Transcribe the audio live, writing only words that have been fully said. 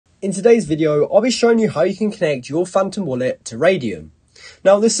In today's video, I'll be showing you how you can connect your Phantom wallet to Raydium.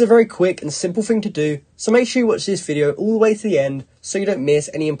 Now this is a very quick and simple thing to do, so make sure you watch this video all the way to the end so you don't miss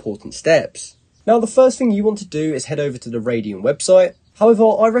any important steps. Now the first thing you want to do is head over to the Raydium website. However,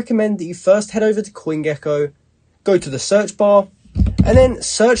 I recommend that you first head over to CoinGecko, go to the search bar, and then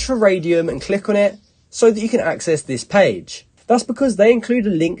search for Raydium and click on it so that you can access this page. That's because they include a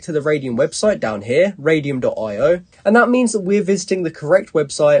link to the Raydium website down here, raydium.io, and that means that we're visiting the correct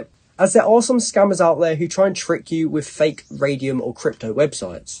website, as there are some scammers out there who try and trick you with fake Raydium or crypto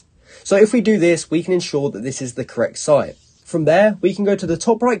websites. So if we do this, we can ensure that this is the correct site. From there, we can go to the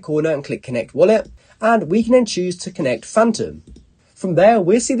top right corner and click Connect Wallet, and we can then choose to connect Phantom. From there,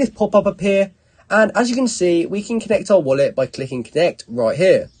 we'll see this pop-up appear, and as you can see, we can connect our wallet by clicking Connect right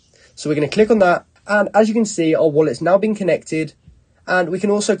here. So we're going to click on that, and as you can see, our wallet's now been connected, and we can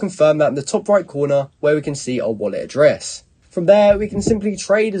also confirm that in the top right corner where we can see our wallet address. From there, we can simply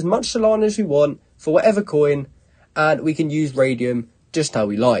trade as much Solana as we want for whatever coin, and we can use Raydium just how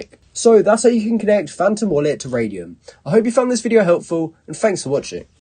we like. So that's how you can connect Phantom Wallet to Raydium. I hope you found this video helpful, and thanks for watching.